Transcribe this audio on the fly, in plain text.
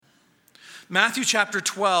Matthew chapter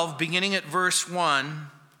 12, beginning at verse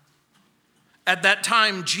 1. At that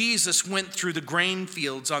time, Jesus went through the grain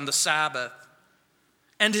fields on the Sabbath,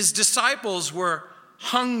 and his disciples were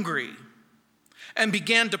hungry and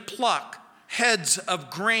began to pluck heads of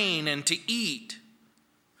grain and to eat.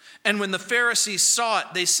 And when the Pharisees saw it,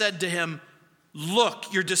 they said to him,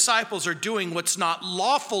 "Look, your disciples are doing what's not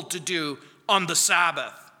lawful to do on the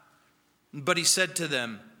Sabbath." But he said to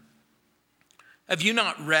them, "Have you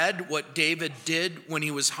not read what David did when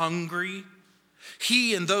he was hungry?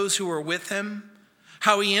 He and those who were with him,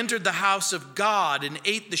 how he entered the house of God and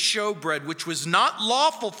ate the showbread, which was not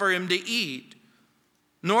lawful for him to eat,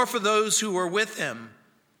 nor for those who were with him,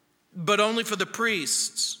 but only for the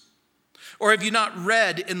priests. Or have you not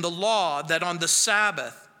read in the law that on the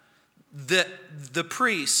Sabbath the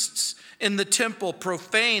priests in the temple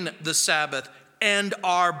profane the Sabbath and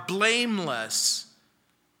are blameless?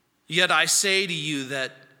 Yet I say to you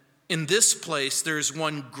that in this place there is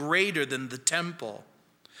one greater than the temple.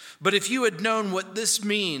 But if you had known what this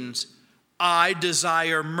means, I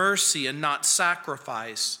desire mercy and not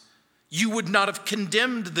sacrifice, you would not have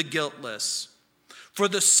condemned the guiltless. For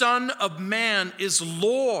the Son of Man is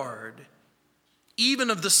Lord, even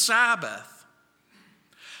of the Sabbath."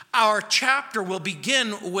 Our chapter will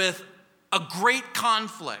begin with a great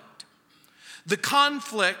conflict. The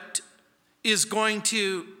conflict is going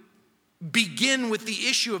to begin with the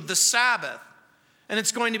issue of the Sabbath. And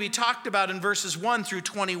it's going to be talked about in verses 1 through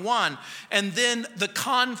 21. And then the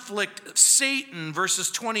conflict, Satan,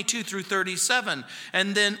 verses 22 through 37.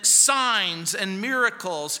 And then signs and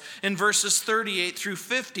miracles in verses 38 through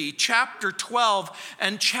 50. Chapter 12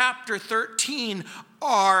 and chapter 13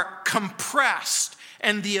 are compressed.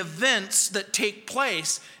 And the events that take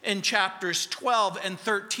place in chapters 12 and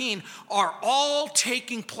 13 are all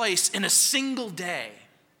taking place in a single day.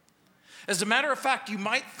 As a matter of fact, you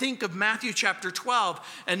might think of Matthew chapter 12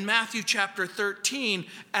 and Matthew chapter 13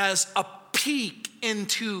 as a peek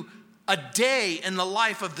into a day in the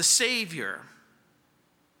life of the Savior.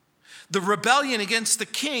 The rebellion against the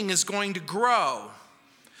king is going to grow.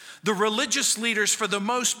 The religious leaders, for the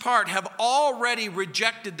most part, have already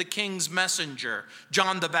rejected the king's messenger,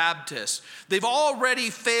 John the Baptist. They've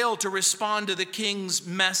already failed to respond to the king's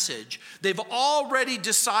message. They've already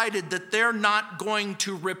decided that they're not going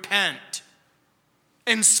to repent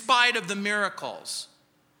in spite of the miracles,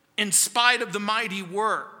 in spite of the mighty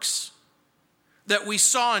works that we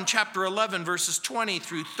saw in chapter 11, verses 20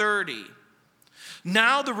 through 30.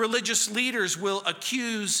 Now the religious leaders will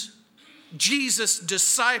accuse Jesus'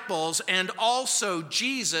 disciples and also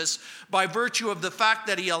Jesus, by virtue of the fact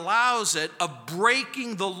that he allows it, of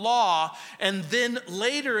breaking the law. And then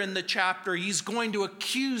later in the chapter, he's going to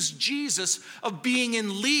accuse Jesus of being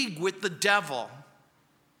in league with the devil.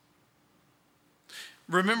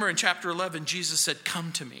 Remember in chapter 11, Jesus said,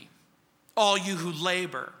 "Come to me, all you who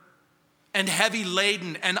labor and heavy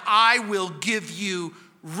laden, and I will give you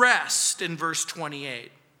rest," in verse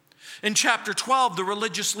 28. In chapter 12, the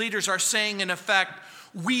religious leaders are saying, in effect,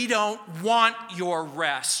 "We don't want your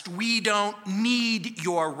rest. We don't need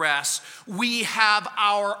your rest. We have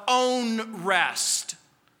our own rest,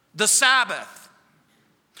 the Sabbath."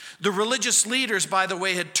 The religious leaders, by the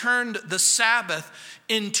way, had turned the Sabbath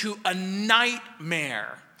into a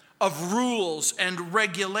nightmare of rules and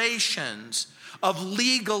regulations, of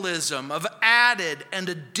legalism, of added and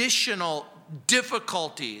additional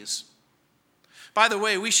difficulties. By the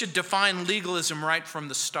way, we should define legalism right from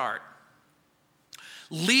the start.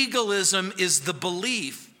 Legalism is the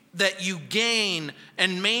belief that you gain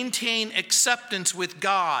and maintain acceptance with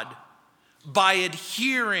God by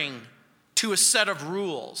adhering to a set of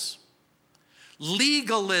rules.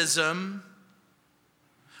 Legalism,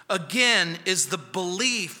 again, is the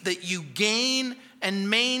belief that you gain and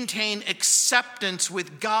maintain acceptance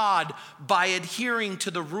with God by adhering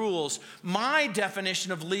to the rules. My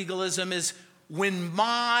definition of legalism is when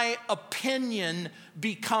my opinion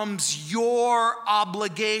becomes your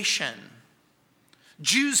obligation.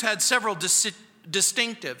 Jews had several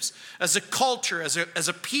distinctives as a culture, as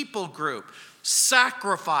a people group: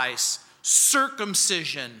 sacrifice,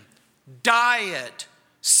 circumcision, diet,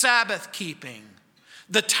 Sabbath keeping.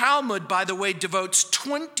 The Talmud, by the way, devotes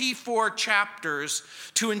 24 chapters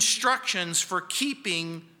to instructions for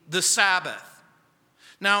keeping the Sabbath.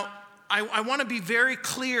 Now, I want to be very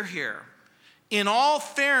clear here. In all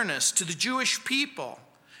fairness to the Jewish people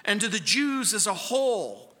and to the Jews as a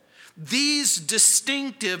whole, these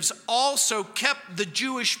distinctives also kept the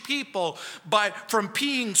Jewish people from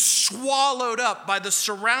being swallowed up by the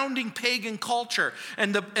surrounding pagan culture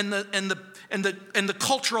and and the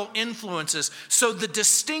cultural influences. So the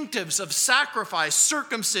distinctives of sacrifice,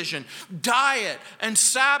 circumcision, diet, and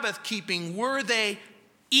Sabbath keeping, were they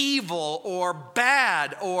evil or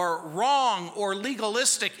bad or wrong or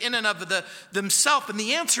legalistic in and of themselves? And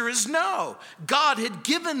the answer is no. God had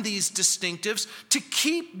given these distinctives to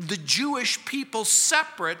keep the Jewish people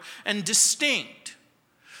separate and distinct.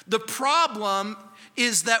 The problem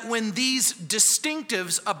is that when these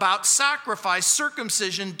distinctives about sacrifice,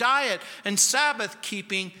 circumcision, diet, and Sabbath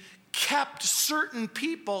keeping kept certain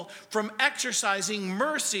people from exercising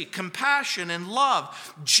mercy, compassion, and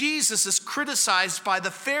love, Jesus is criticized by the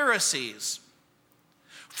Pharisees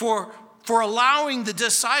for allowing the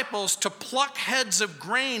disciples to pluck heads of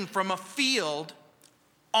grain from a field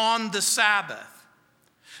on the Sabbath.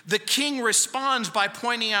 The king responds by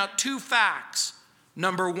pointing out two facts.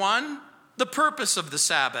 Number one, the purpose of the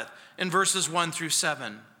Sabbath in verses 1 through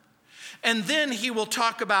 7. And then he will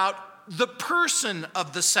talk about the person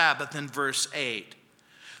of the Sabbath in verse 8.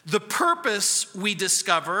 The purpose, we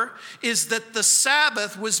discover, is that the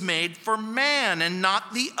Sabbath was made for man and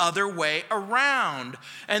not the other way around.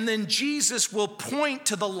 And then Jesus will point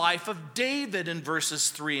to the life of David in verses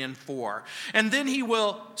 3 and 4. And then he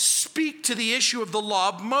will speak to the issue of the law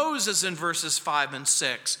of Moses in verses 5 and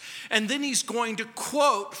 6. And then he's going to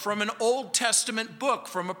quote from an Old Testament book,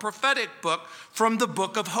 from a prophetic book, from the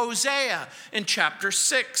book of Hosea in chapter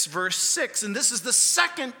 6, verse 6. And this is the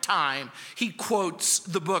second time he quotes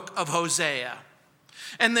the book of Hosea.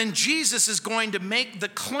 And then Jesus is going to make the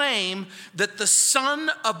claim that the Son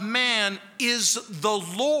of Man is the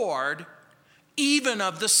Lord, even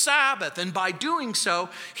of the Sabbath. And by doing so,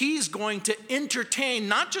 he's going to entertain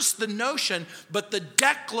not just the notion, but the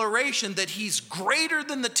declaration that he's greater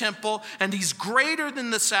than the temple and he's greater than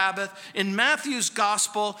the Sabbath. In Matthew's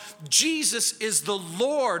gospel, Jesus is the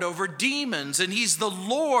Lord over demons, and he's the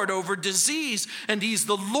Lord over disease, and he's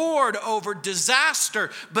the Lord over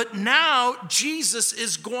disaster. But now Jesus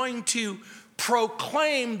is going to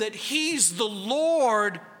proclaim that he's the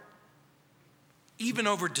Lord even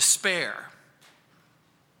over despair.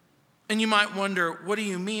 And you might wonder, what do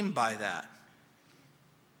you mean by that?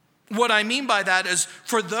 What I mean by that is,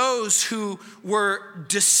 for those who were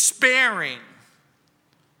despairing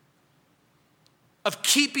of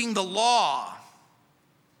keeping the law,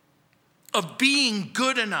 of being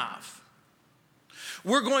good enough,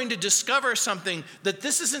 we're going to discover something, that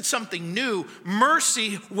this isn't something new.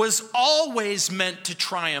 Mercy was always meant to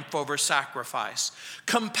triumph over sacrifice.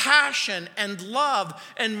 Compassion and love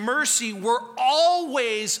and mercy were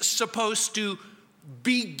always supposed to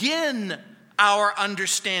begin our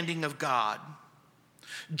understanding of God.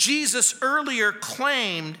 Jesus earlier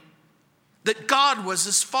claimed that God was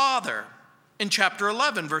his Father in chapter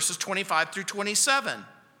 11, verses 25 through 27.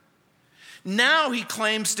 Now he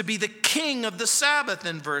claims to be the King of the Sabbath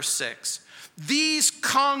in verse 6. These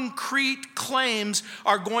concrete claims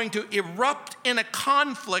are going to erupt in a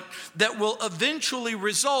conflict that will eventually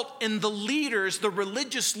result in the leaders, the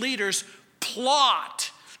religious leaders, plot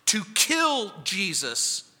to kill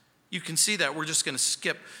Jesus. You can see that. We're just going to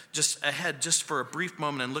skip just ahead just for a brief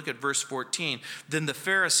moment and look at verse 14. Then the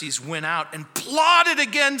Pharisees went out and plotted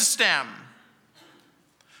against him,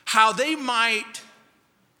 how they might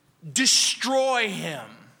destroy him.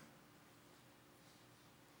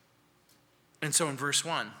 And so in verse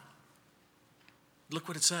 1, look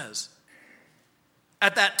what it says.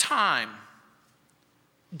 At that time,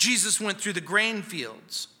 Jesus went through the grain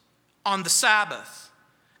fields on the Sabbath,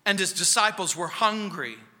 and his disciples were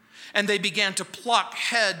hungry, and they began to pluck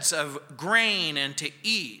heads of grain and to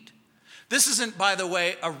eat. This isn't, by the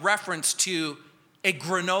way, a reference to a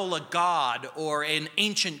granola god or an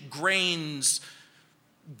ancient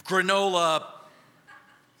granola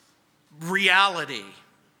reality.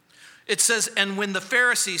 It says, and when the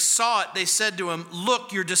Pharisees saw it, they said to him,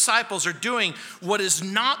 look, your disciples are doing what is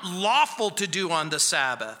not lawful to do on the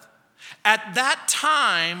Sabbath. At that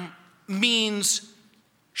time means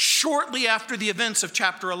shortly after the events of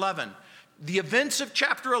chapter 11. The events of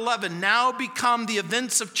chapter 11 now become the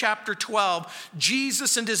events of chapter 12.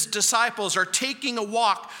 Jesus and his disciples are taking a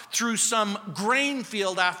walk through some grain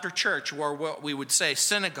field after church, or what we would say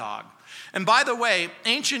synagogue. And by the way,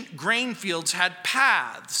 ancient grain fields had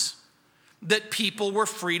paths that people were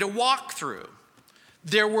free to walk through.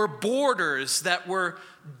 There were borders that were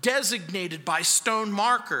designated by stone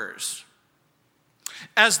markers.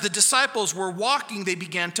 As the disciples were walking, they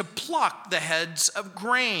began to pluck the heads of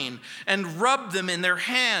grain and rub them in their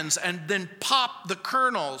hands and then pop the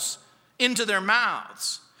kernels into their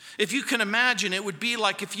mouths. If you can imagine, it would be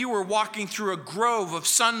like if you were walking through a grove of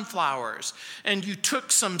sunflowers and you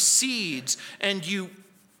took some seeds and you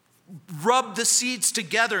rub the seeds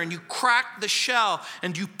together and you crack the shell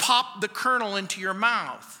and you pop the kernel into your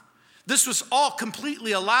mouth. This was all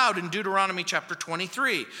completely allowed in Deuteronomy chapter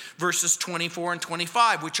 23, verses 24 and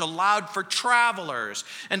 25, which allowed for travelers,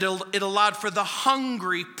 and it allowed for the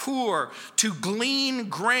hungry, poor to glean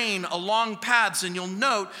grain along paths. And you'll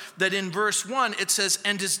note that in verse 1, it says,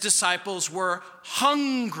 and his disciples were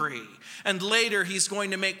hungry. And later he's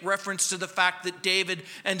going to make reference to the fact that David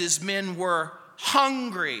and his men were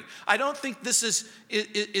hungry. I don't think this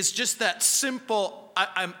is just that simple.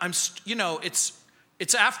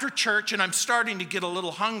 It's after church and I'm starting to get a little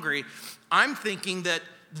hungry. I'm thinking that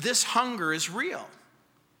this hunger is real.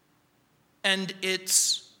 And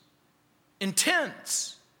it's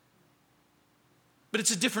intense. But it's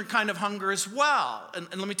a different kind of hunger as well. And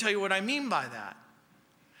let me tell you what I mean by that.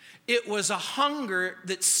 It was a hunger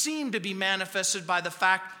that seemed to be manifested by the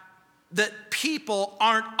fact that people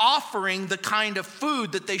aren't offering the kind of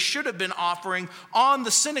food that they should have been offering on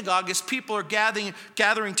the synagogue as people are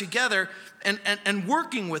gathering together and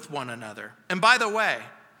working with one another. And by the way,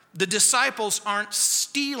 the disciples aren't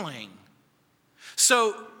stealing.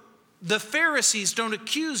 So the Pharisees don't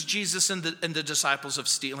accuse Jesus and the disciples of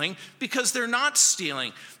stealing because they're not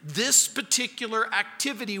stealing. This particular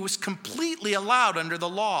activity was completely allowed under the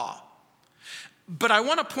law. But I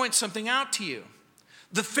want to point something out to you.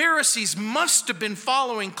 The Pharisees must have been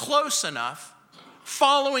following close enough,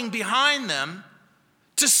 following behind them,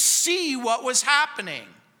 to see what was happening.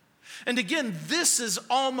 And again, this is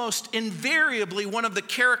almost invariably one of the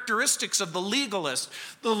characteristics of the legalist.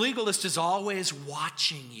 The legalist is always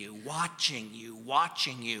watching you,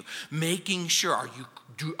 making sure,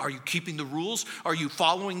 are you keeping the rules? Are you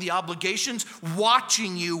following the obligations?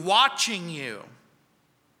 Watching you.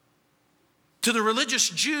 To the religious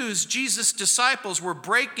Jews, Jesus' disciples were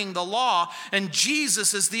breaking the law, and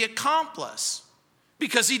Jesus is the accomplice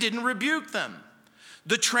because he didn't rebuke them.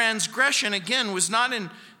 The transgression, again, was not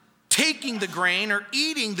in taking the grain or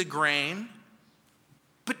eating the grain,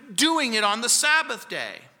 but doing it on the Sabbath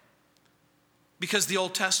day because the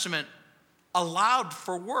Old Testament allowed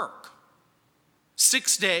for work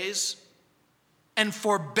 6 days and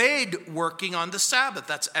forbade working on the Sabbath.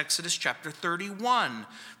 That's Exodus chapter 31,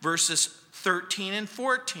 verses 13 and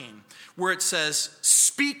 14, where it says,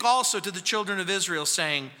 speak also to the children of Israel,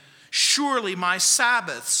 saying, surely my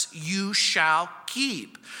Sabbaths you shall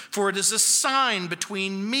keep, for it is a sign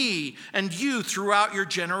between me and you throughout your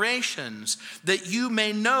generations, that you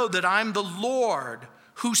may know that I'm the Lord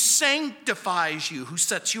who sanctifies you, who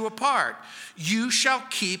sets you apart. You shall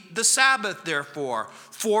keep the Sabbath, therefore,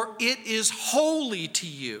 for it is holy to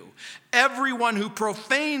you. Everyone who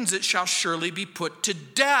profanes it shall surely be put to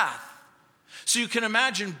death. So you can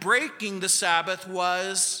imagine breaking the Sabbath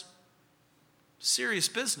was serious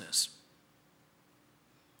business.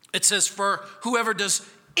 It says, for whoever does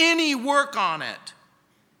any work on it,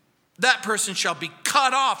 that person shall be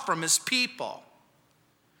cut off from his people.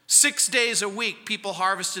 6 days a week, people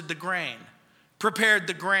harvested the grain, prepared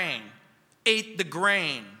the grain, ate the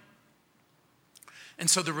grain. And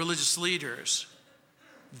so the religious leaders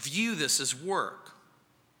view this as work.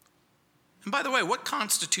 And by the way, what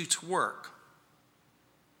constitutes work?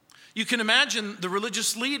 You can imagine the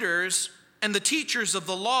religious leaders and the teachers of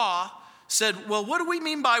the law said, well, what do we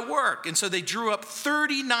mean by work? And so they drew up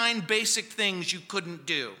 39 basic things you couldn't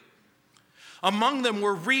do. Among them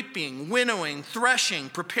were reaping, winnowing, threshing,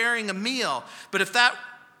 preparing a meal. But if that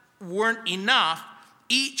weren't enough,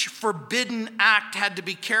 each forbidden act had to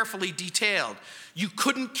be carefully detailed. You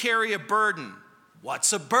couldn't carry a burden.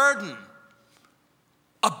 What's a burden?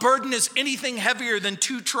 A burden is anything heavier than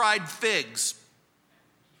 2 tried figs.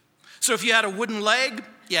 So if you had a wooden leg,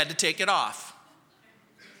 you had to take it off.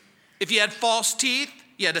 If you had false teeth,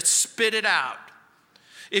 you had to spit it out.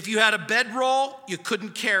 If you had a bedroll, you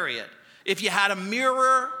couldn't carry it. If you had a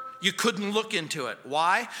mirror, you couldn't look into it.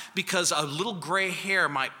 Why? Because a little gray hair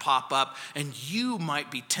might pop up and you might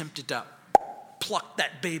be tempted to pluck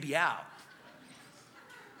that baby out.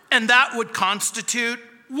 And that would constitute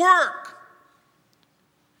work.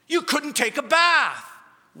 You couldn't take a bath.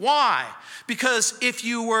 Why? Because if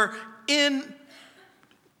you were in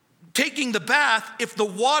taking the bath, if the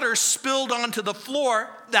water spilled onto the floor,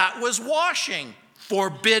 that was washing.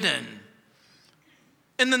 Forbidden.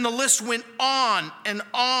 And then the list went on and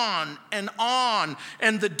on and on.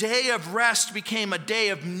 And the day of rest became a day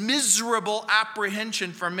of miserable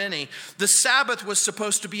apprehension for many. The Sabbath was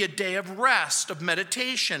supposed to be a day of rest, of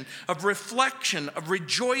meditation, of reflection, of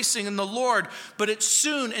rejoicing in the Lord. But it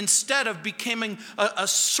soon, instead of becoming a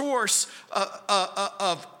source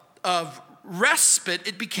of respite,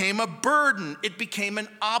 it became a burden. It became an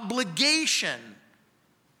obligation.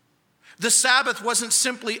 The Sabbath wasn't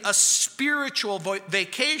simply a spiritual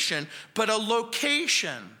vacation, but a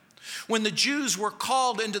location. When the Jews were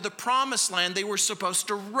called into the promised land, they were supposed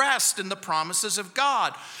to rest in the promises of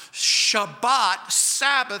God. Shabbat,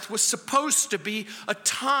 Sabbath, was supposed to be a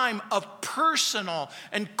time of personal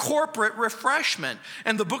and corporate refreshment.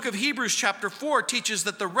 And the book of Hebrews chapter 4 teaches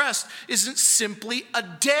that the rest isn't simply a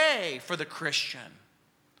day for the Christian.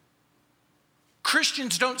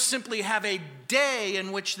 Christians don't simply have a day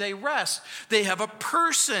in which they rest. They have a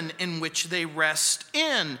person in which they rest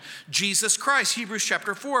in. Jesus Christ, Hebrews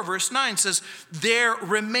chapter 4, verse 9 says, there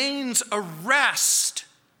remains a rest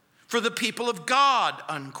for the people of God,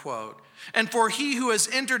 unquote. And for he who has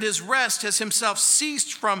entered his rest has himself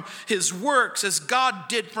ceased from his works as God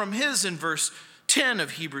did from his, in verse 10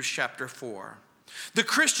 of Hebrews chapter 4. The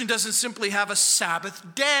Christian doesn't simply have a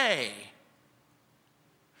Sabbath day.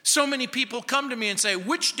 So many people come to me and say,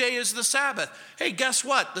 which day is the Sabbath? Hey, guess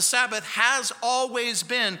what? The Sabbath has always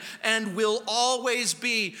been and will always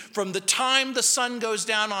be from the time the sun goes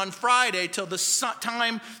down on Friday till the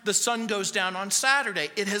time the sun goes down on Saturday.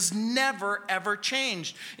 It has never, ever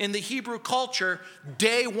changed. In the Hebrew culture,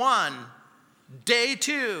 day 1, day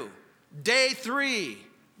 2, day 3,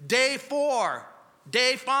 day 4,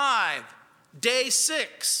 day 5, day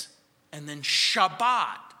 6, and then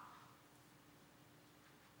Shabbat.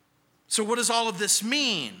 So what does all of this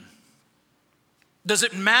mean? Does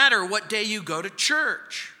it matter what day you go to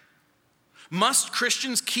church? Must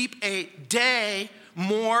Christians keep a day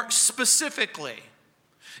more specifically?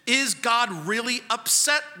 Is God really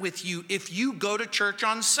upset with you if you go to church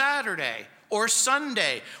on Saturday or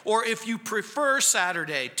Sunday, or if you prefer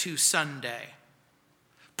Saturday to Sunday?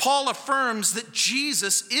 Paul affirms that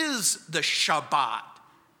Jesus is the Shabbat.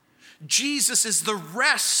 Jesus is the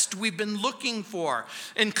rest we've been looking for.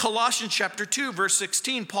 In Colossians chapter 2, verse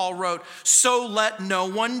 16, Paul wrote, so let no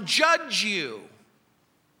one judge you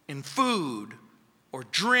in food or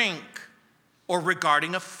drink or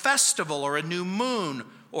regarding a festival or a new moon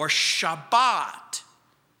or Shabbat.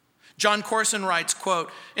 John Corson writes, quote,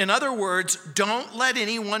 in other words, don't let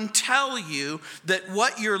anyone tell you that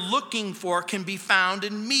what you're looking for can be found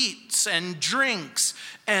in meats and drinks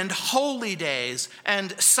and holy days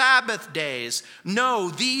and Sabbath days. No,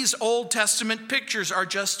 these Old Testament pictures are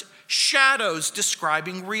just shadows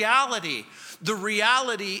describing reality. The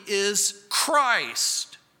reality is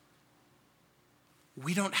Christ.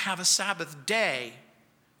 We don't have a Sabbath day.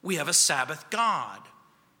 We have a Sabbath God.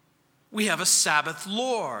 We have a Sabbath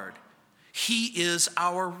Lord. He is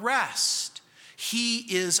our rest. He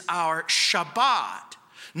is our Shabbat.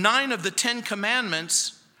 9 of the 10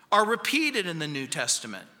 commandments are repeated in the New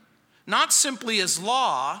Testament, not simply as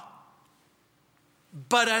law,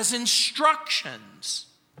 but as instructions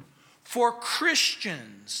for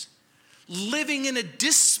Christians living in a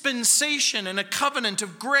dispensation and a covenant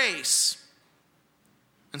of grace.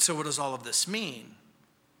 And so what does all of this mean?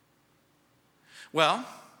 Well,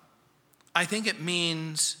 I think it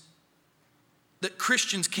means that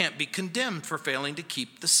Christians can't be condemned for failing to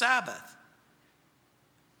keep the Sabbath.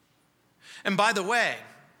 And by the way,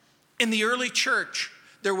 in the early church,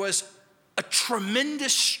 there was a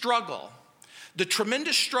tremendous struggle. The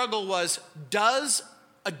tremendous struggle was, does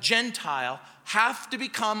a Gentile have to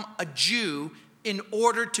become a Jew in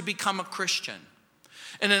order to become a Christian?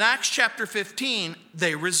 And in Acts chapter 15,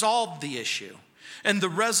 they resolved the issue. And the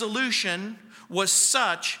resolution was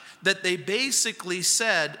such that they basically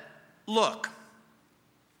said, look,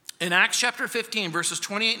 in Acts chapter 15, verses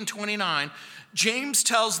 28 and 29, James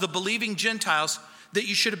tells the believing Gentiles that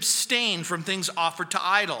you should abstain from things offered to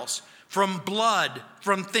idols, from blood,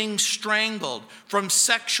 from things strangled, from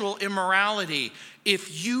sexual immorality.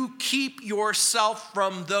 If you keep yourself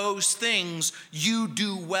from those things, you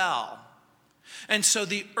do well. And so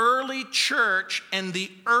the early church and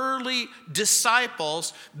the early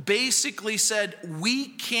disciples basically said, we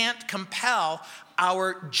can't compel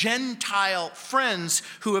our Gentile friends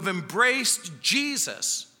who have embraced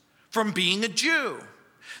Jesus from being a Jew.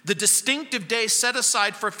 The distinctive day set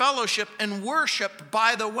aside for fellowship and worship,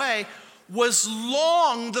 by the way, was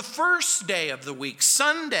long the first day of the week,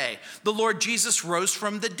 Sunday. The Lord Jesus rose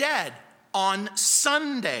from the dead on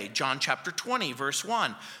Sunday, John chapter 20, verse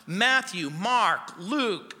 1. Matthew, Mark,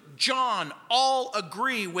 Luke, John all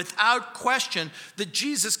agree without question that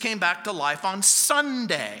Jesus came back to life on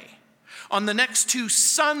Sunday. On the next 2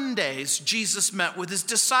 Sundays, Jesus met with his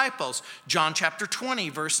disciples. John chapter 20,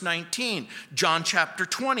 verse 19. John chapter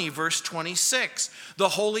 20, verse 26. The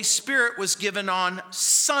Holy Spirit was given on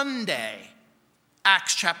Sunday.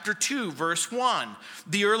 Acts chapter 2, verse 1.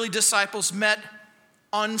 The early disciples met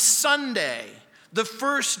on Sunday. The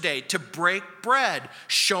first day to break bread,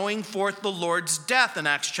 showing forth the Lord's death in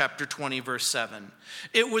Acts chapter 20, verse 7.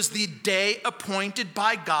 It was the day appointed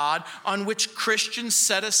by God on which Christians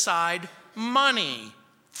set aside money,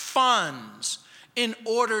 funds, in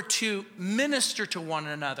order to minister to one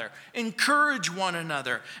another, encourage one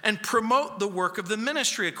another, and promote the work of the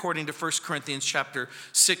ministry, according to 1 Corinthians chapter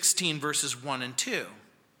 16, verses 1 and 2.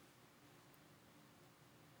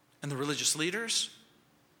 And the religious leaders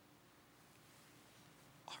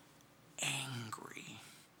are angry.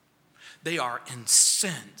 They are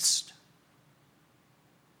incensed.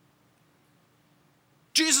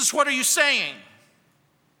 Jesus, what are you saying?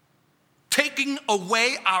 Taking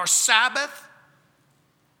away our Sabbath?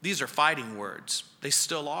 These are fighting words. They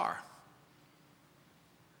still are.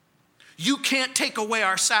 You can't take away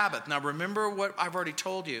our Sabbath. Now remember what I've already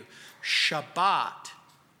told you. Shabbat,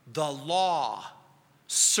 the law,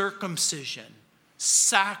 circumcision,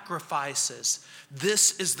 sacrifices.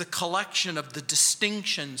 This is the collection of the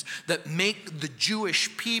distinctions that make the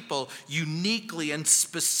Jewish people uniquely and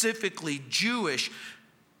specifically Jewish.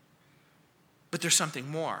 But there's something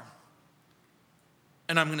more.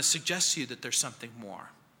 And I'm going to suggest to you that there's something more.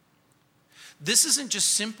 This isn't just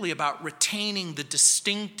simply about retaining the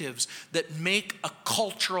distinctives that make a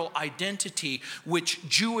cultural identity, which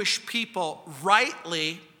Jewish people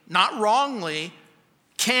rightly, not wrongly,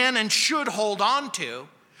 can and should hold on to.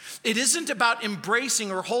 It isn't about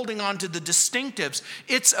embracing or holding on to the distinctives.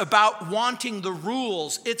 It's about wanting the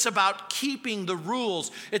rules. It's about keeping the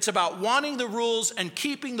rules. It's about wanting the rules and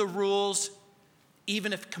keeping the rules,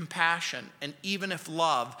 even if compassion and even if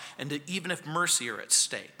love and even if mercy are at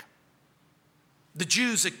stake. The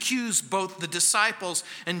Jews accused both the disciples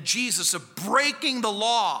and Jesus of breaking the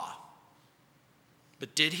law.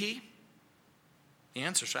 But did he? The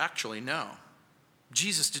answer is actually no.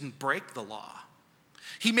 Jesus didn't break the law.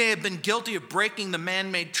 He may have been guilty of breaking the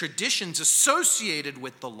man-made traditions associated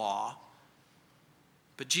with the law,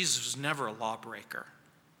 but Jesus was never a lawbreaker,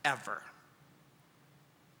 ever.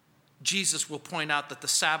 Jesus will point out that the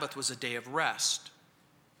Sabbath was a day of rest.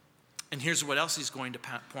 And here's what else he's going to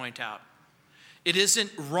point out. It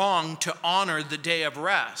isn't wrong to honor the day of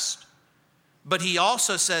rest. But he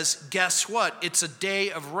also says, guess what? It's a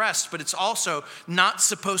day of rest, but it's also not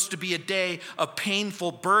supposed to be a day of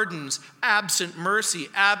painful burdens, absent mercy,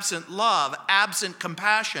 absent love, absent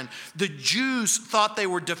compassion. The Jews thought they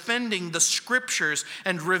were defending the scriptures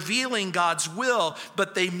and revealing God's will,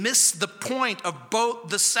 but they missed the point of both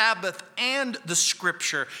the Sabbath and the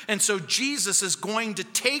scripture. And so Jesus is going to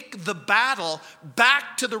take the battle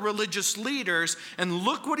back to the religious leaders. And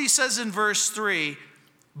look what he says in verse 3.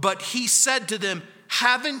 But he said to them,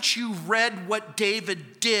 haven't you read what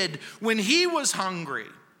David did when he was hungry?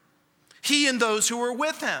 He and those who were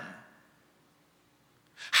with him.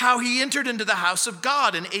 How he entered into the house of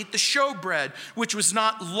God and ate the showbread, which was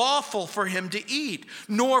not lawful for him to eat,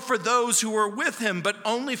 nor for those who were with him, but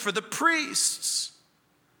only for the priests.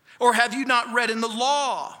 Or have you not read in the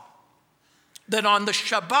law that on the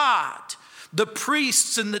Shabbat, the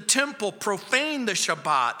priests in the temple profane the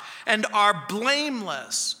Shabbat and are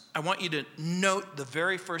blameless? I want you to note the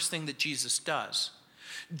very first thing that Jesus does.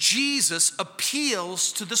 Jesus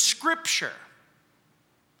appeals to the scripture.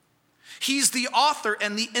 He's the author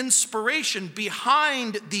and the inspiration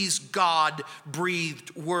behind these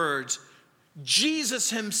God-breathed words. Jesus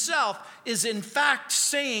himself is in fact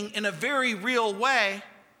saying in a very real way,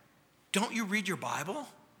 don't you read your Bible?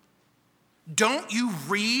 Don't you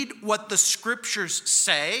read what the scriptures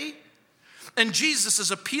say? And Jesus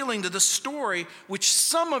is appealing to the story, which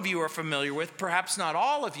some of you are familiar with, perhaps not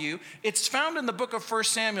all of you. It's found in the book of 1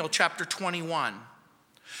 Samuel chapter 21.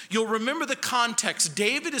 You'll remember the context.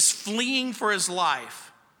 David is fleeing for his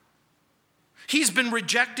life. He's been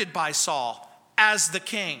rejected by Saul as the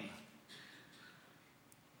king.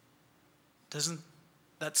 Doesn't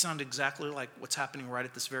that sound exactly like what's happening right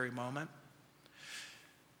at this very moment?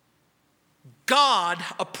 God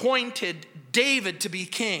appointed David to be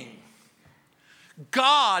king.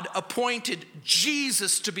 God appointed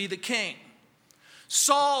Jesus to be the king.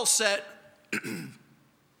 Saul said,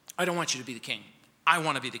 I don't want you to be the king. I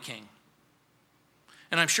want to be the king.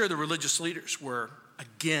 And I'm sure the religious leaders were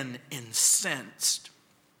again incensed.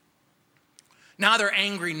 Now they're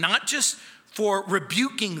angry not just for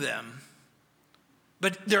rebuking them,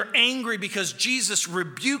 but they're angry because Jesus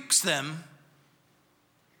rebukes them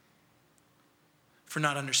for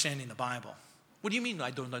not understanding the Bible. What do you mean I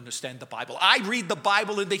don't understand the Bible? I read the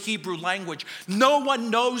Bible in the Hebrew language. No one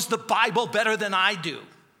knows the Bible better than I do.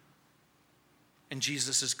 And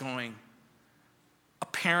Jesus is going,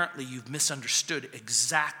 apparently you've misunderstood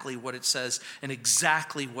exactly what it says and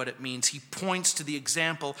exactly what it means. He points to the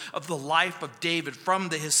example of the life of David from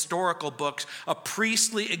the historical books, a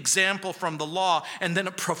priestly example from the law, and then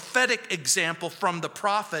a prophetic example from the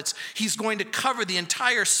prophets. He's going to cover the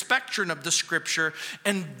entire spectrum of the scripture,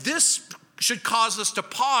 and this should cause us to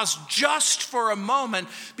pause just for a moment,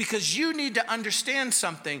 because you need to understand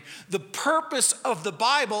something. The purpose of the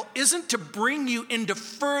Bible isn't to bring you into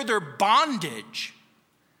further bondage.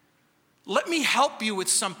 Let me help you with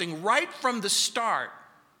something right from the start.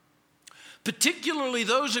 Particularly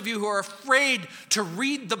those of you who are afraid to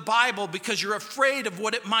read the Bible because you're afraid of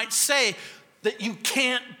what it might say that you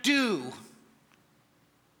can't do.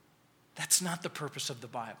 That's not the purpose of the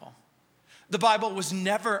Bible. The Bible was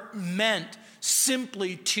never meant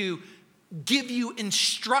simply to give you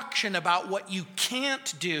instruction about what you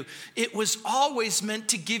can't do. It was always meant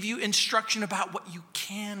to give you instruction about what you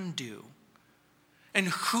can do, and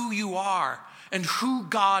who you are, and who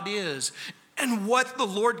God is, and what the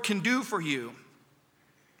Lord can do for you.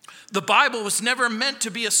 The Bible was never meant to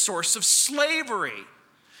be a source of slavery.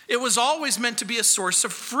 It was always meant to be a source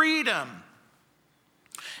of freedom.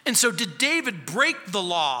 And so did David break the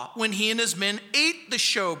law when he and his men ate the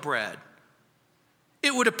showbread?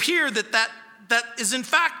 It would appear that is in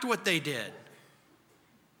fact what they did.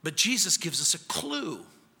 But Jesus gives us a clue.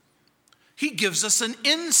 He gives us an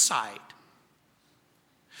insight.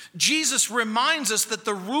 Jesus reminds us that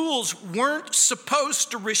the rules weren't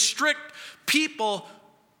supposed to restrict people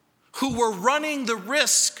who were running the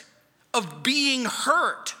risk of being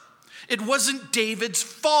hurt. It wasn't David's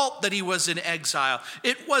fault that he was in exile.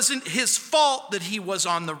 It wasn't his fault that he was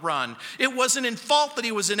on the run. It wasn't his fault that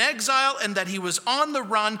he was in exile and that he was on the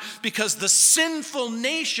run because the sinful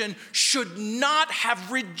nation should not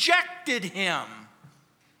have rejected him.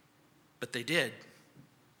 But they did.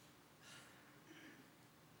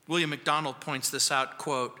 William MacDonald points this out,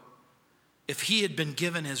 quote, "If he had been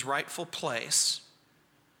given his rightful place,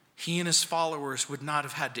 he and his followers would not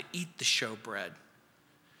have had to eat the showbread,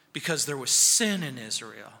 because there was sin in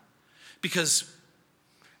Israel, because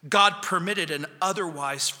God permitted an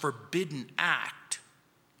otherwise forbidden act,"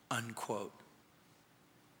 unquote.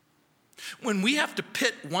 When we have to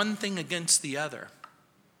pit one thing against the other,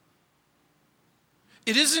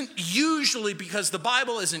 it isn't usually because the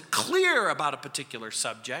Bible isn't clear about a particular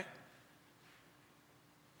subject.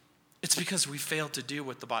 It's because we fail to do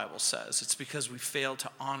what the Bible says. It's because we fail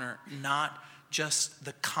to honor not just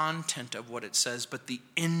the content of what it says, but the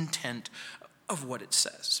intent of what it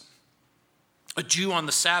says. A Jew on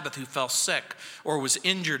the Sabbath who fell sick or was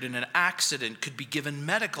injured in an accident could be given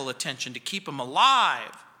medical attention to keep him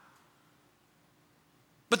alive.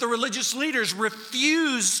 But the religious leaders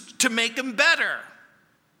refused to make him better.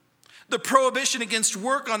 The prohibition against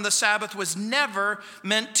work on the Sabbath was never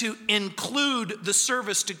meant to include the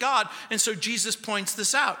service to God. And so Jesus points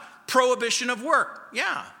this out. Prohibition of work.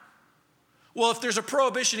 Yeah. Well, if there's a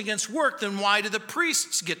prohibition against work, then why do the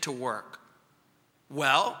priests get to work?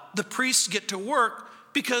 Well, the priests get to work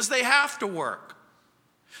because they have to work.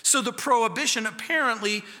 So the prohibition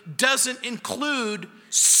apparently doesn't include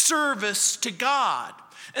service to God.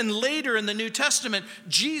 And later in the New Testament,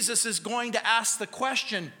 Jesus is going to ask the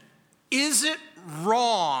question, is it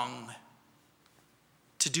wrong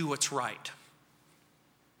to do what's right?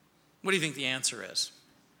 What do you think the answer is?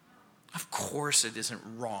 Of course it isn't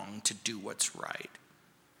wrong to do what's right.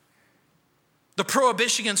 The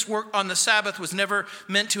prohibition against work on the Sabbath was never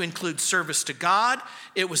meant to include service to God.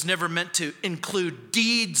 It was never meant to include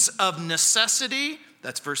deeds of necessity.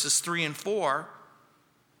 That's verses 3 and 4.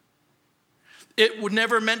 It was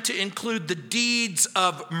never meant to include the deeds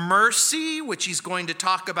of mercy, which he's going to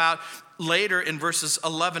talk about later in verses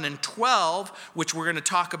 11 and 12, which we're going to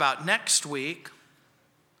talk about next week.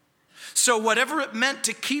 So whatever it meant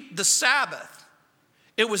to keep the Sabbath,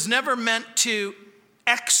 it was never meant to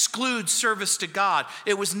exclude service to God.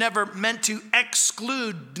 It was never meant to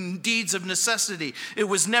exclude deeds of necessity. It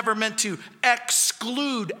was never meant to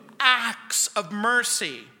exclude acts of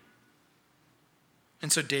mercy.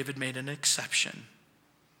 And so David made an exception.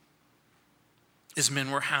 His men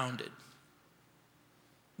were hounded.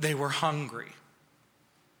 They were hungry.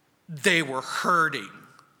 They were hurting.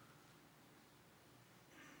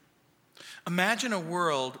 Imagine a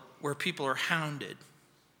world where people are hounded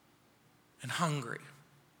and hungry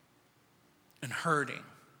and hurting.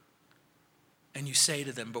 And you say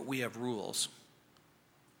to them, but we have rules.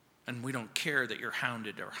 And we don't care that you're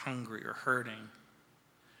hounded or hungry or hurting.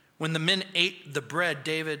 When the men ate the bread,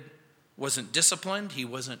 David wasn't disciplined. He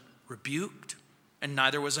wasn't rebuked. And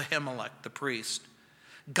neither was Ahimelech, the priest.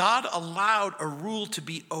 God allowed a rule to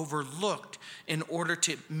be overlooked in order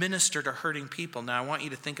to minister to hurting people. Now, I want you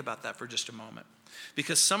to think about that for just a moment.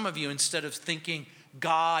 Because some of you, instead of thinking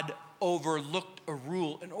God overlooked a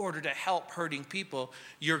rule in order to help hurting people,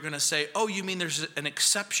 you're going to say, oh, you mean there's an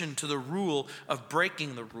exception to the rule of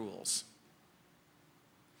breaking the rules?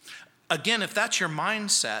 Again, if that's your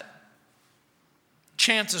mindset,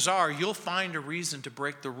 chances are you'll find a reason to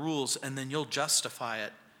break the rules and then you'll justify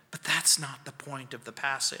it. But that's not the point of the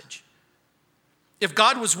passage. If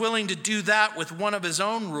God was willing to do that with one of his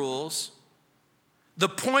own rules, the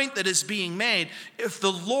point that is being made, if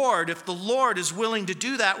the Lord is willing to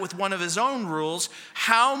do that with one of his own rules,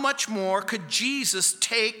 how much more could Jesus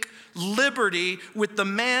take liberty with the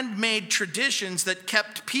man-made traditions that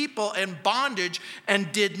kept people in bondage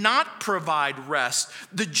and did not provide rest?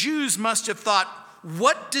 The Jews must have thought,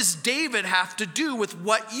 what does David have to do with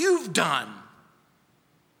what you've done?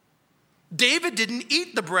 David didn't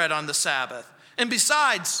eat the bread on the Sabbath. And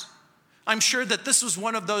besides, I'm sure that this was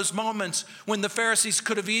one of those moments when the Pharisees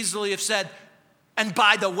could have easily have said, and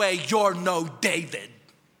by the way, you're no David.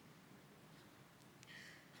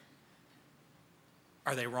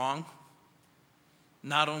 Are they wrong?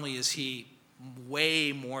 Not only is he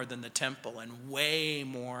way more than the temple and way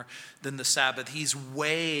more than the Sabbath, he's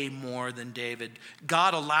way more than David.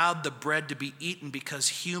 God allowed the bread to be eaten because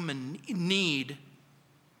human need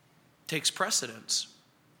takes precedence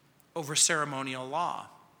over ceremonial law.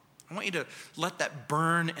 I want you to let that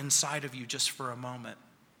burn inside of you just for a moment.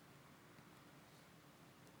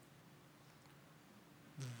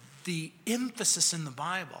 The emphasis in the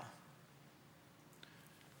Bible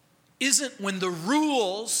isn't when the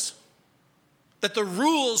rules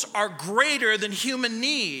are greater than human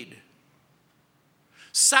need.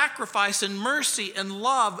 Sacrifice and mercy and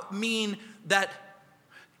love mean that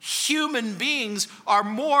human beings are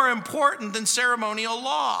more important than ceremonial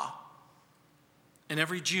law. And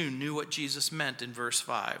every Jew knew what Jesus meant in verse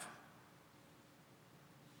 5.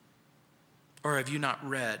 Or have you not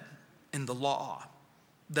read in the law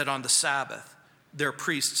that on the Sabbath, their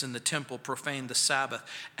priests in the temple profane the Sabbath,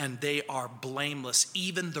 and they are blameless?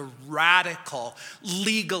 Even the radical,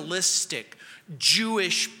 legalistic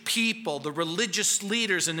Jewish people, the religious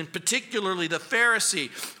leaders, and in particularly the Pharisee,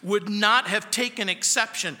 would not have taken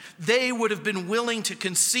exception. They would have been willing to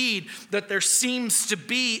concede that there seems to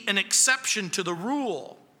be an exception to the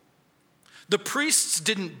rule. The priests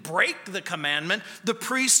didn't break the commandment. The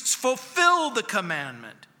priests fulfill the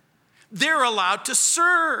commandment. They're allowed to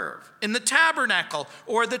serve in the tabernacle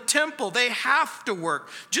or the temple. They have to work,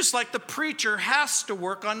 just like the preacher has to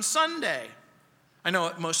work on Sunday. I know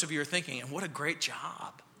what most of you are thinking, and what a great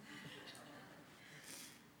job.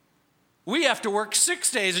 We have to work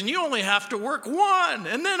 6 days, and you only have to work 1,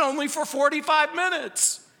 and then only for 45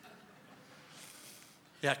 minutes.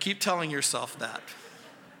 Yeah, keep telling yourself that.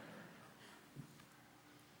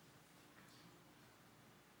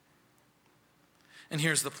 And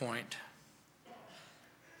here's the point.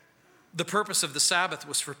 The purpose of the Sabbath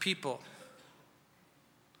was for people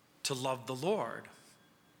to love the Lord,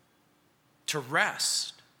 to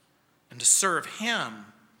rest, and to serve him.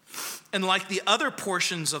 And like the other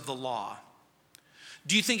portions of the law,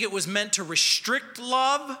 do you think it was meant to restrict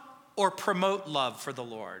love or promote love for the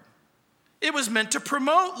Lord? It was meant to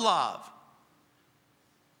promote love.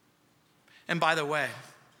 And by the way,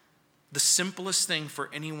 the simplest thing for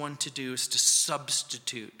anyone to do is to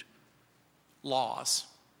substitute laws,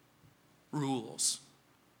 rules,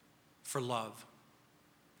 for love.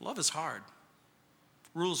 Love is hard.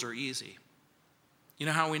 Rules are easy. You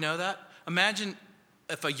know how we know that? Imagine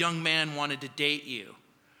if a young man wanted to date you,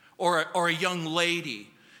 or a young lady,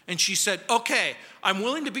 and she said, okay, I'm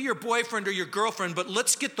willing to be your boyfriend or your girlfriend, but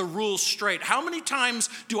let's get the rules straight. How many times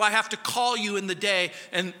do I have to call you in the day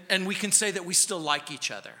and we can say that we still like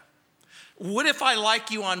each other? What if I like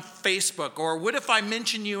you on Facebook? Or what if I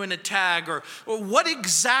mention you in a tag? Or what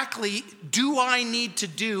exactly do I need to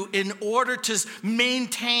do in order to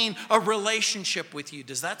maintain a relationship with you?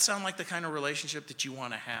 Does that sound like the kind of relationship that you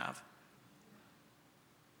want to have?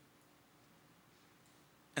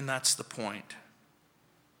 And that's the point.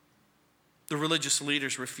 The religious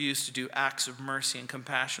leaders refused to do acts of mercy and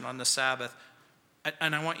compassion on the Sabbath.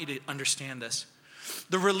 And I want you to understand this.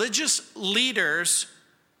 The religious leaders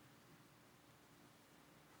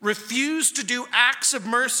refused to do acts of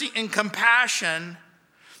mercy and compassion,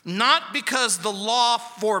 not because the law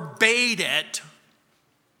forbade it,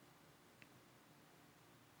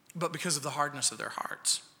 but because of the hardness of their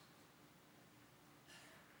hearts.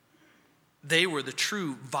 They were the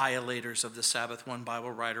true violators of the Sabbath, one Bible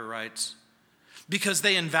writer writes, because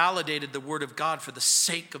they invalidated the word of God for the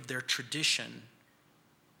sake of their tradition.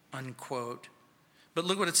 unquote. But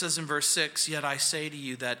look what it says in verse 6. Yet I say to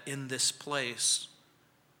you that in this place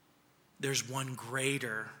there's one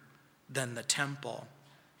greater than the temple.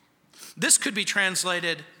 This could be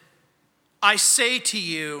translated, I say to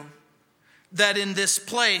you that in this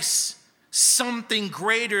place something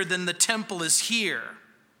greater than the temple is here.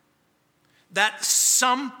 That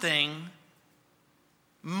something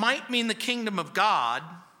might mean the kingdom of God.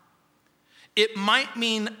 It might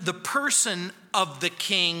mean the person of the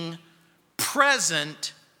king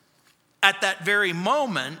present at that very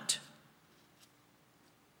moment.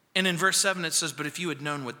 And in verse 7 it says, but if you had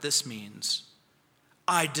known what this means,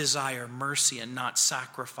 I desire mercy and not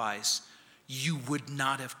sacrifice, you would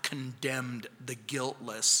not have condemned the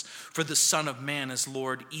guiltless, for the Son of Man is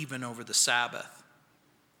Lord even over the Sabbath.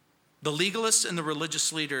 The legalists and the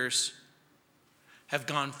religious leaders have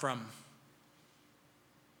gone from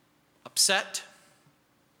upset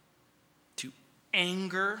to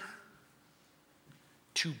anger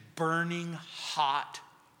to burning hot,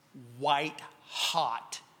 white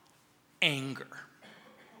hot anger.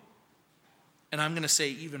 And I'm going to say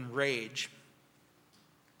even rage.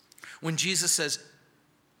 When Jesus says,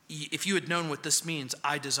 if you had known what this means,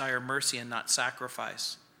 I desire mercy and not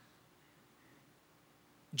sacrifice.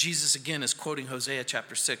 Jesus again is quoting Hosea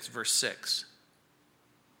chapter 6, verse 6.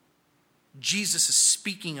 Jesus is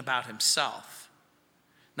speaking about himself.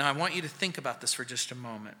 Now I want you to think about this for just a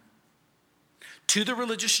moment. To the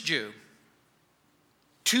religious Jew,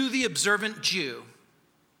 to the observant Jew,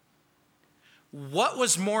 what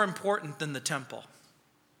was more important than the temple?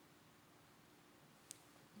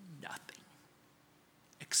 Nothing,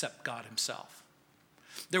 except God himself.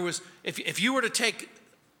 There was, if you were to take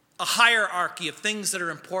a hierarchy of things that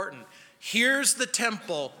are important, here's the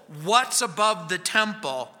temple. What's above the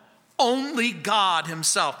temple? Only God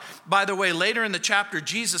himself. By the way, later in the chapter,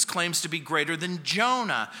 Jesus claims to be greater than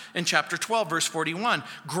Jonah in chapter 12, verse 41.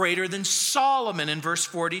 Greater than Solomon in verse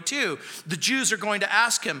 42. The Jews are going to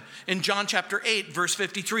ask him in John chapter 8, verse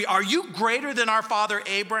 53, are you greater than our father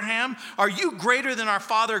Abraham? Are you greater than our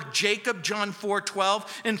father Jacob? John 4:12.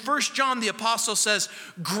 In 1 John, the apostle says,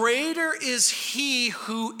 greater is he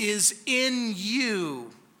who is in you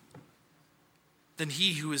than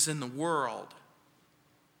he who is in the world.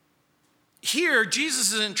 Here,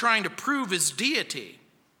 Jesus isn't trying to prove his deity,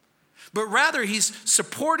 but rather he's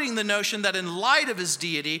supporting the notion that in light of his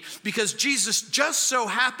deity, because Jesus just so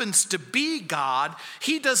happens to be God,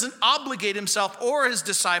 he doesn't obligate himself or his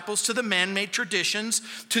disciples to the man-made traditions,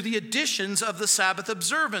 to the additions of the Sabbath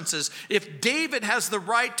observances. If David has the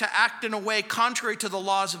right to act in a way contrary to the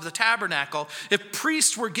laws of the tabernacle, if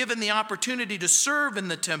priests were given the opportunity to serve in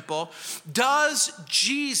the temple, does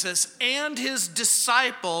Jesus and his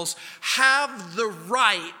disciples have the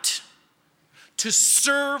right to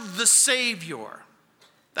serve the Savior?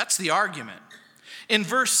 That's the argument. In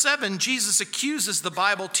verse 7, Jesus accuses the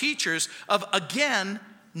Bible teachers of, again,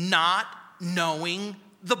 not knowing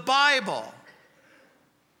the Bible.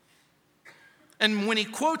 And when he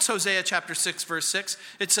quotes Hosea chapter 6, verse 6,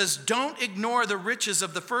 it says, don't ignore the riches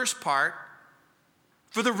of the first part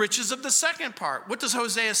for the riches of the second part. What does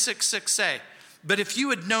Hosea 6:6 say? But if you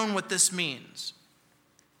had known what this means.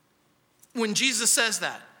 When Jesus says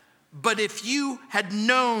that, but if you had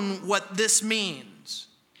known what this means.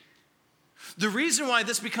 The reason why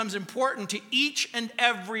this becomes important to each and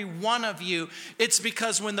every one of you, it's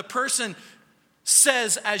because when the person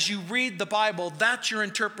says, as you read the Bible, that's your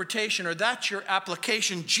interpretation or that's your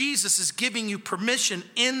application, Jesus is giving you permission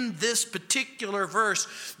in this particular verse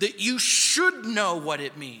that you should know what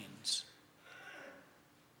it means.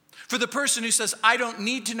 For the person who says, I don't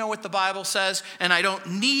need to know what the Bible says, and I don't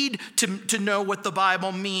need to know what the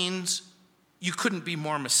Bible means, you couldn't be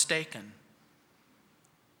more mistaken.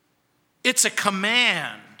 It's a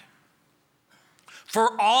command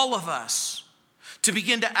for all of us to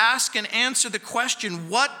begin to ask and answer the question,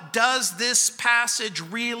 what does this passage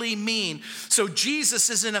really mean? So Jesus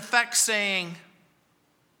is in effect saying,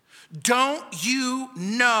 don't you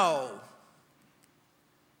know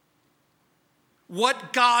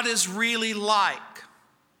what God is really like?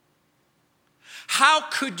 How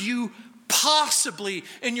could you possibly,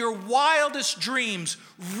 in your wildest dreams,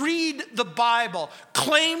 read the Bible,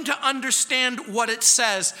 claim to understand what it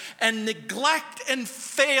says, and neglect and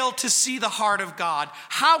fail to see the heart of God?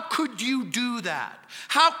 How could you do that?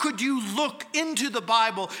 How could you look into the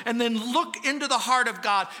Bible and then look into the heart of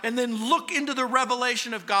God and then look into the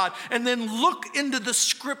revelation of God and then look into the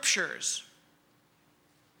scriptures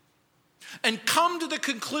and come to the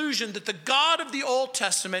conclusion that the God of the Old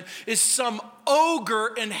Testament is some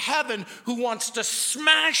ogre in heaven who wants to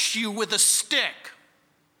smash you with a stick?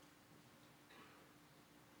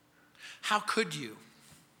 how could you?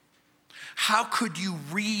 How could you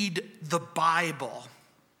read the Bible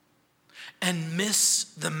and miss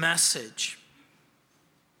the message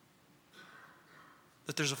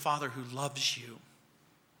that there's a Father who loves you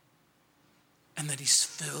and that he's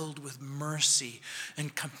filled with mercy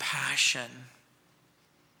and compassion?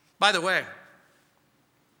 By the way,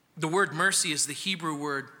 the word mercy is the Hebrew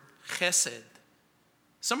word chesed.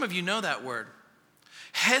 Some of you know that word.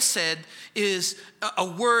 Hesed is a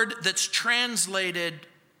word that's translated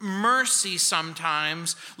mercy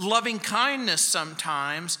sometimes, loving kindness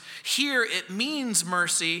sometimes. Here it means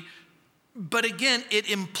mercy, but again,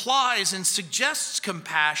 it implies and suggests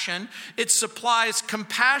compassion. It supplies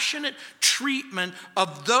compassionate treatment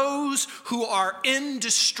of those who are in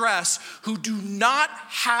distress, who do not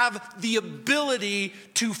have the ability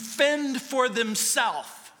to fend for themselves.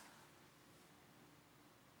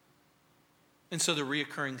 And so the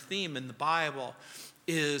reoccurring theme in the Bible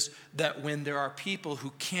is that when there are people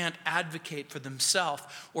who can't advocate for themselves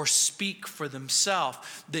or speak for themselves,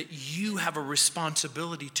 that you have a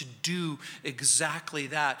responsibility to do exactly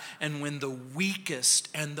that. And when the weakest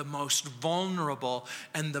and the most vulnerable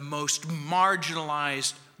and the most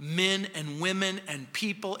marginalized men and women and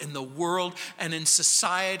people in the world and in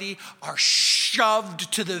society are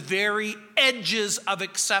shoved to the very edges of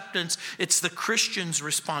acceptance, it's the Christian's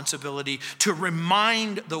responsibility to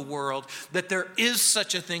remind the world that there is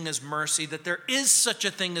such a thing as mercy, that there is such a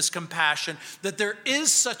thing as compassion, that there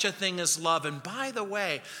is such a thing as love. And by the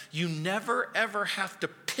way, you never ever have to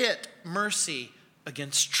pit mercy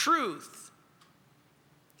against truth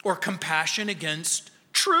or compassion against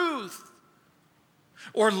truth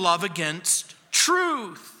or love against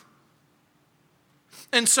truth.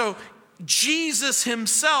 And so Jesus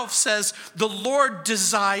himself says the Lord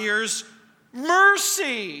desires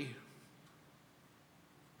mercy,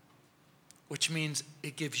 which means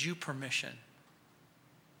it gives you permission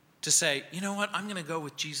to say, you know what, I'm going to go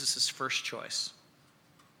with Jesus' first choice.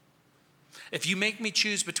 If you make me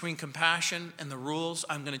choose between compassion and the rules,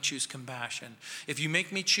 I'm going to choose compassion. If you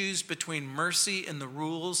make me choose between mercy and the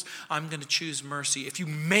rules, I'm going to choose mercy. If you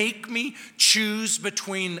make me choose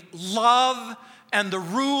between love and the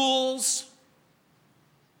rules,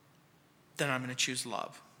 then I'm going to choose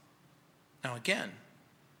love. Now again,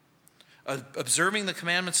 observing the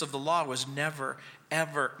commandments of the law was never,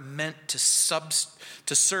 ever meant to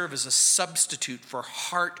serve as a substitute for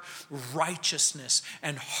heart righteousness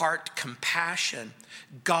and heart compassion.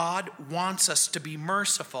 God wants us to be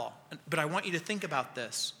merciful. But I want you to think about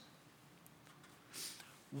this.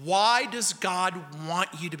 Why does God want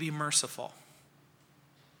you to be merciful?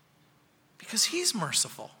 Because he's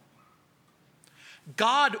merciful.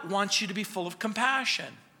 God wants you to be full of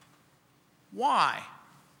compassion. Why?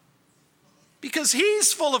 Because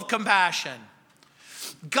he's full of compassion.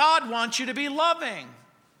 God wants you to be loving.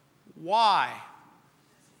 Why?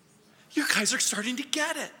 You guys are starting to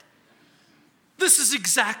get it. This is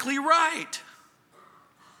exactly right.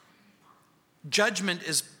 Judgment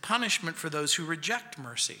is punishment for those who reject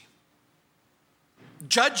mercy.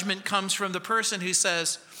 Judgment comes from the person who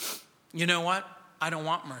says, you know what? I don't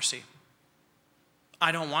want mercy.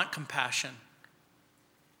 I don't want compassion.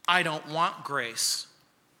 I don't want grace.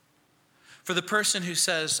 For the person who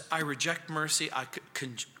says, I reject mercy, I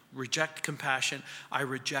can reject compassion, I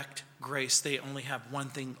reject grace, they only have one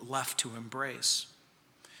thing left to embrace.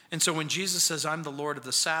 And so when Jesus says, I'm the Lord of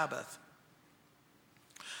the Sabbath,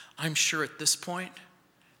 I'm sure at this point,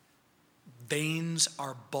 veins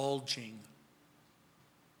are bulging.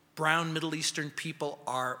 Brown Middle Eastern people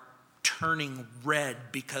are turning red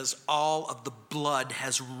because all of the blood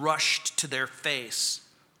has rushed to their face.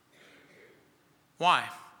 Why?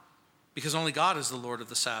 Because only God is the Lord of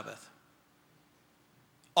the Sabbath.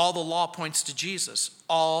 All the law points to Jesus.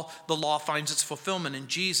 All the law finds its fulfillment in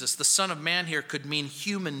Jesus. The Son of Man here could mean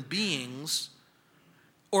human beings,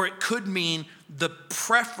 or it could mean the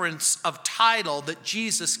preference of title that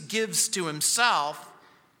Jesus gives to himself.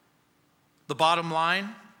 The bottom line,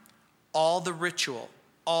 all the ritual,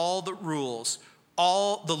 all the rules,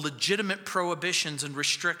 all the legitimate prohibitions and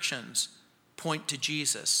restrictions point to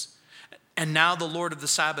Jesus. And now the Lord of the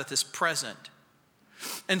Sabbath is present.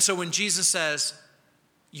 And so when Jesus says,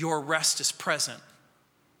 your rest is present,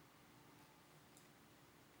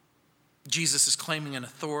 Jesus is claiming an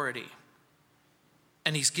authority.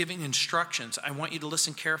 And he's giving instructions. I want you to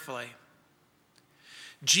listen carefully.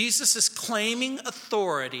 Jesus is claiming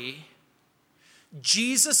authority.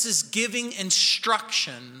 Jesus is giving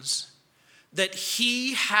instructions that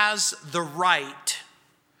he has the right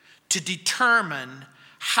to determine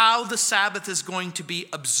how the Sabbath is going to be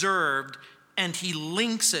observed, and he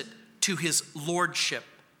links it to his lordship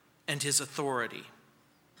and his authority.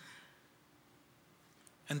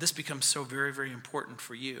 And this becomes so very, very important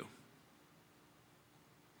for you.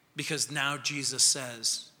 Because now Jesus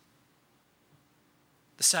says,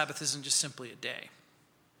 the Sabbath isn't just simply a day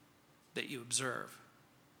that you observe.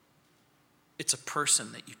 It's a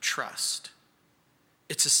person that you trust.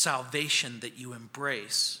 It's a salvation that you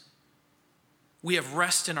embrace. We have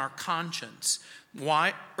rest in our conscience.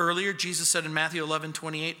 Why? Earlier, Jesus said in Matthew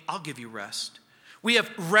 11:28, I'll give you rest. We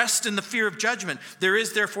have rest in the fear of judgment. There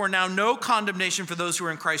is therefore now no condemnation for those who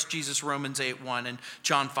are in Christ Jesus, Romans 8:1 and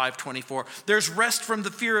John 5:24. There's rest from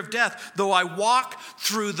the fear of death. Though I walk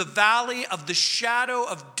through the valley of the shadow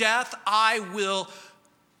of death, I will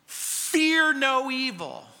fear no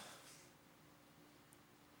evil.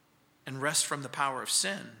 And rest from the power of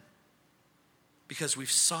sin. Because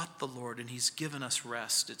we've sought the Lord and he's given us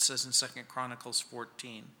rest. It says in 2 Chronicles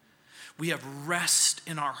 14. We have rest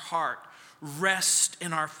in our heart. Rest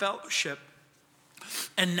in our fellowship.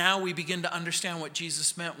 And now we begin to understand what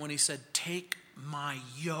Jesus meant when he said, take my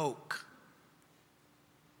yoke.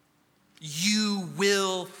 You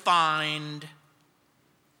will find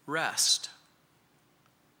rest.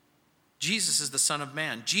 Jesus is the Son of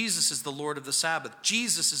Man. Jesus is the Lord of the Sabbath.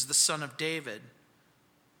 Jesus is the Son of David.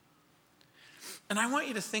 And I want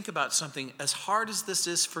you to think about something, as hard as this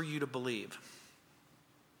is for you to believe.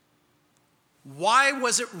 Why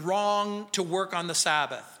was it wrong to work on the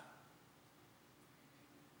Sabbath?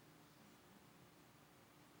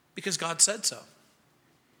 Because God said so.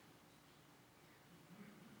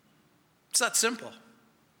 It's that simple.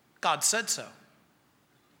 God said so.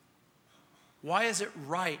 Why is it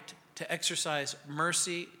right to exercise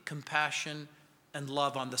mercy, compassion, and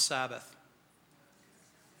love on the Sabbath?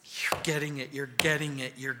 You're getting it, you're getting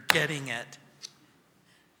it, you're getting it.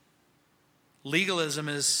 Legalism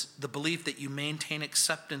is the belief that you maintain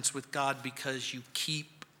acceptance with God because you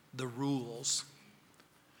keep the rules.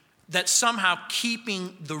 That somehow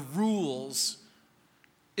keeping the rules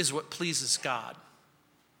is what pleases God.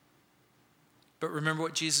 But remember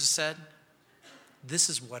what Jesus said? This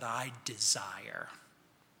is what I desire.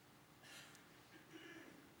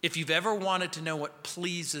 If you've ever wanted to know what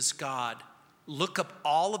pleases God, look up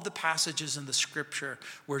all of the passages in the scripture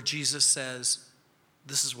where Jesus says,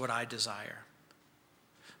 this is what I desire.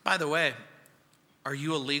 By the way, are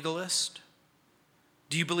you a legalist?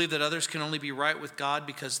 Do you believe that others can only be right with God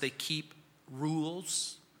because they keep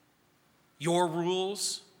rules? Your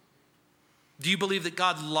rules? Do you believe that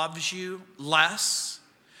God loves you less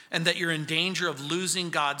and that you're in danger of losing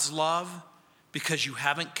God's love because you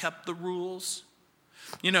haven't kept the rules?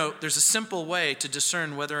 You know, there's a simple way to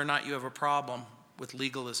discern whether or not you have a problem with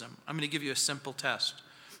legalism. I'm going to give you a simple test.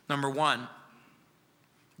 Number one,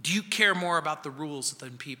 do you care more about the rules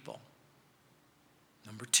than people?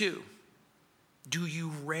 Number two, do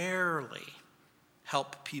you rarely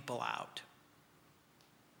help people out?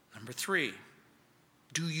 Number three,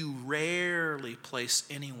 do you rarely place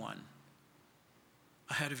anyone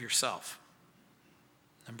ahead of yourself?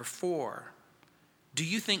 Number four, do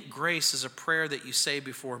you think grace is a prayer that you say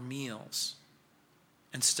before meals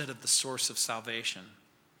instead of the source of salvation?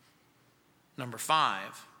 Number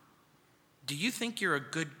five, do you think you're a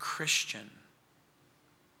good Christian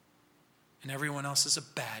and everyone else is a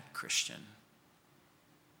bad Christian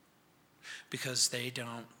because they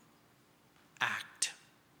don't act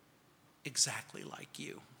exactly like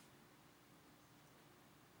you?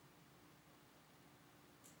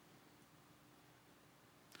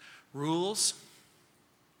 Rules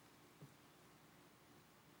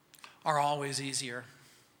are always easier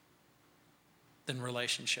than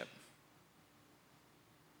relationship,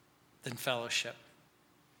 than fellowship,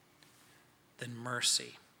 than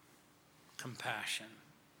mercy, compassion,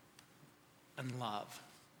 and love.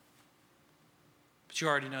 But you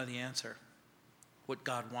already know the answer, what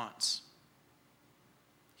God wants.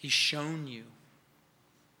 He's shown you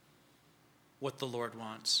what the Lord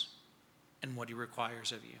wants and what he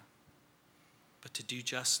requires of you. But to do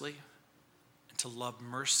justly and to love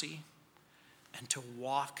mercy and to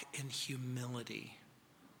walk in humility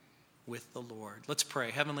with the Lord. Let's pray.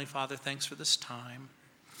 Heavenly Father, thanks for this time.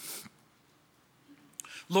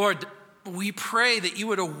 Lord, we pray that you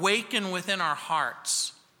would awaken within our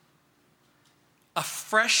hearts a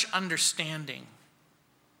fresh understanding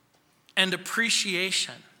and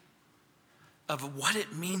appreciation of what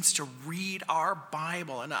it means to read our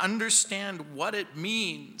Bible and understand what it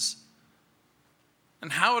means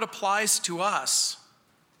and how it applies to us.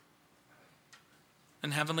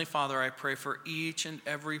 And Heavenly Father, I pray for each and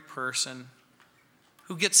every person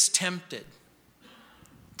who gets tempted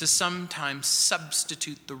to sometimes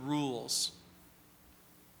substitute the rules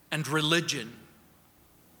and religion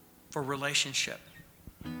for relationship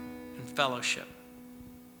and fellowship.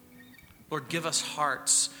 Lord, give us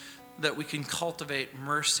hearts that we can cultivate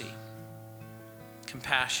mercy,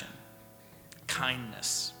 compassion,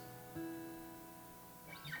 kindness.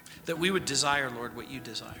 That we would desire, Lord, what you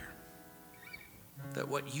desire. That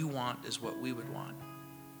what you want is what we would want.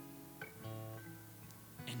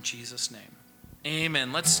 In Jesus' name,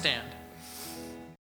 amen. Let's stand.